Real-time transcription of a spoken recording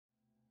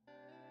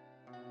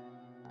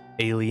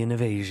Alien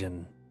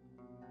Evasion.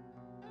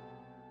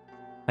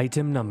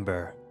 Item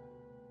number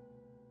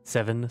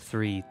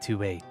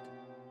 7328.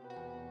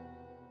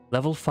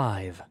 Level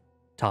 5,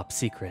 Top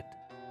Secret.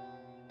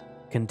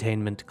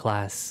 Containment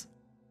Class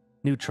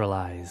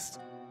Neutralized.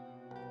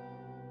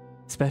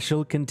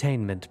 Special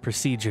Containment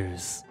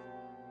Procedures.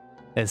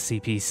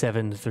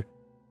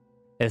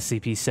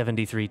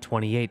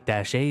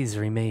 SCP-7328-A's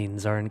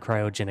remains are in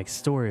cryogenic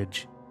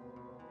storage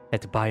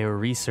at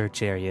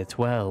Bioresearch Area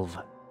 12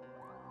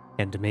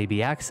 and may be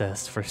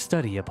accessed for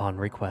study upon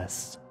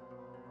request.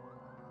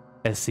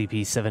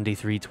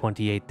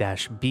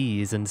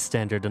 SCP-7328-B is in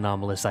Standard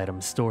Anomalous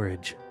Item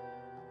Storage.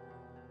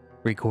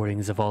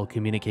 Recordings of all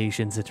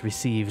communications it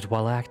received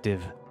while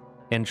active,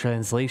 and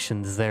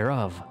translations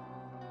thereof,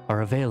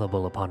 are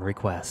available upon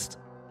request.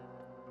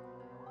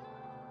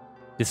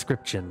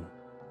 Description: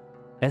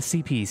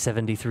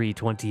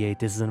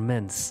 SCP-7328 is an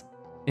immense,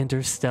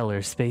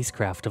 interstellar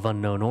spacecraft of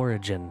unknown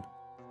origin.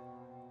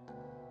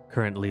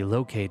 Currently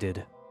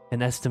located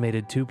an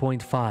estimated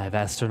 2.5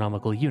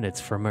 astronomical units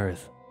from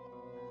Earth.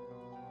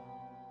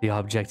 The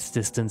object's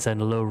distance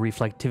and low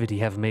reflectivity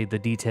have made the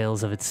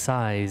details of its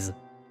size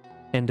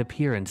and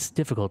appearance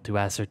difficult to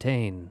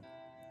ascertain.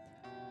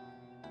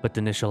 But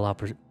initial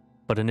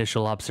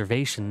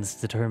observations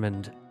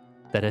determined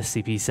that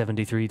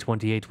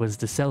SCP-7328 was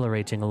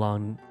decelerating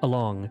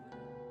along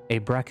a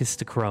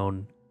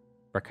brachistochrone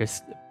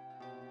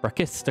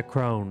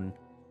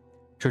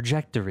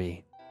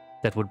trajectory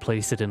that would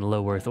place it in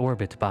low Earth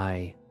orbit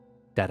by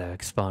data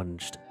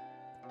expunged.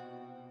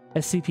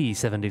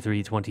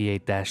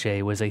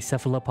 SCP-7328-A was a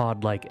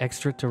cephalopod-like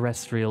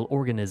extraterrestrial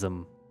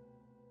organism,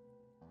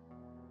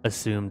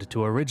 assumed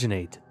to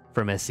originate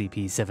from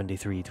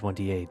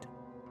SCP-7328.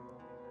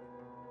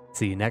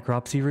 See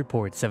Necropsy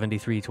Report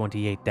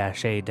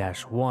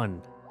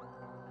 7328-A-1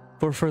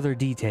 for further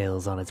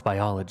details on its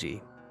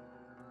biology.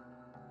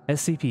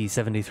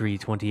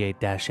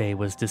 SCP-7328-A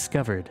was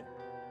discovered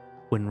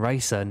when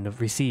RISA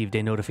received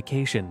a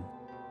notification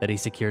that a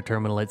secure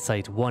terminal at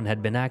Site-1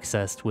 had been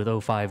accessed with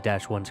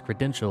O5-1's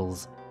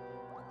credentials,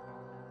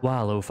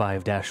 while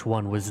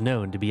O5-1 was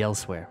known to be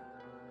elsewhere.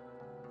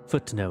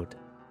 Footnote: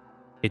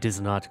 it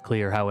is not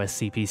clear how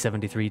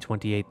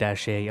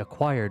SCP-7328-A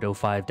acquired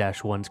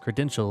O5-1's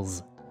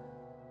credentials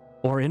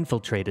or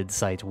infiltrated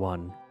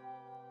Site-1.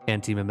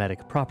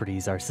 Anti-memetic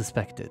properties are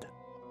suspected.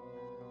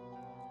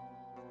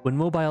 When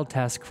Mobile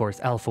Task Force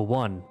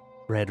Alpha-1,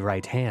 Red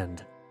Right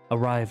Hand,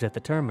 arrived at the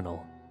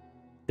terminal,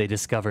 they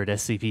discovered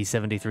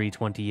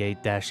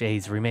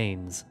SCP-7328-A's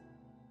remains.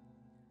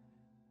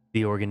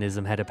 The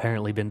organism had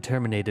apparently been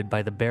terminated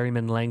by the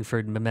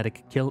Berryman-Langford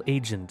memetic kill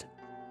agent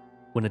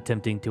when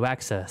attempting to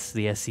access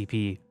the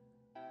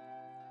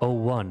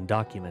SCP-01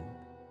 document.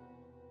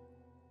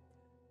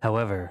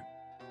 However,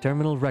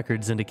 terminal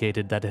records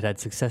indicated that it had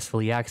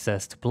successfully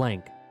accessed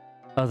blank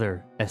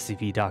other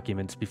SCP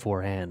documents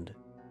beforehand.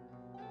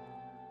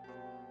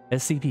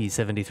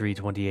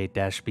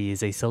 SCP-7328-B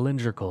is a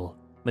cylindrical,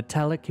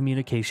 metallic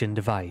communication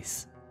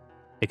device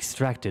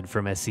extracted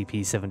from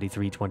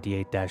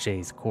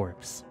SCP-7328-A's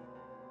corpse.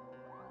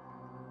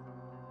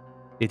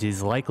 It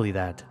is likely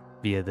that,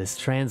 via this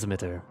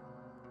transmitter,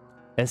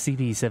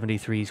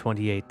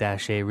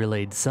 SCP-7328-A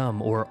relayed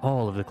some or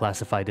all of the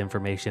classified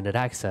information it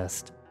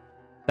accessed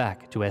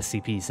back to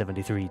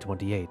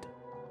SCP-7328.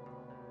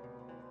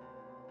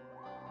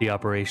 The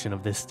operation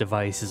of this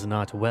device is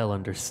not well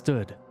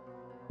understood,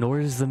 nor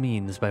is the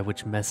means by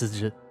which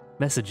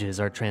messages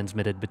are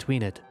transmitted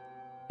between it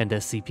and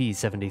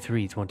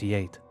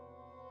SCP-7328.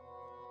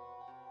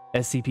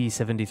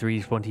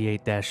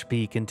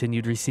 SCP-7328-B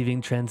continued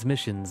receiving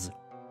transmissions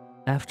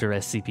after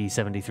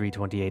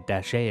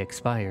SCP-7328-A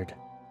expired,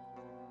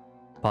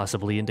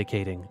 possibly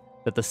indicating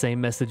that the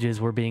same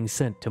messages were being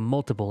sent to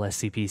multiple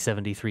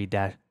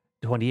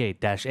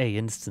SCP-7328-A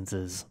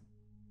instances.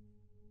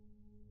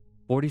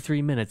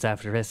 43 minutes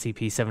after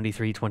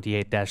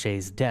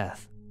SCP-7328-A's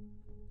death,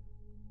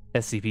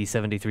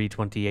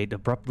 SCP-7328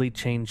 abruptly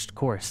changed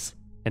course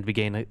and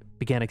began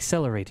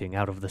accelerating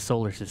out of the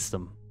solar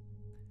system.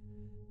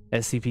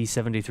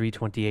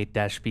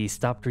 SCP-7328-B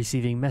stopped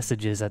receiving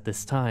messages at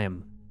this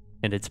time,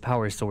 and its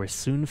power source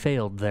soon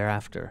failed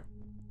thereafter.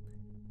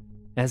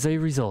 As a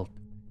result,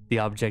 the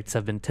objects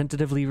have been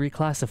tentatively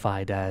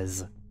reclassified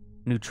as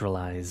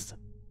neutralized.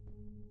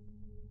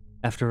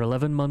 After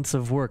 11 months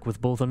of work with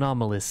both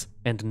anomalous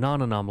and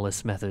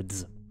non-anomalous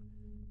methods,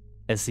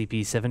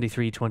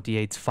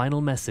 SCP-7328's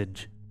final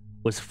message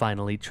was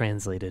finally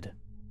translated.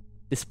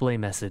 Display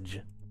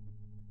message: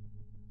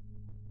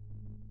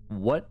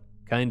 what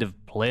kind of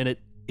planet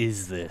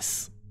is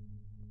this?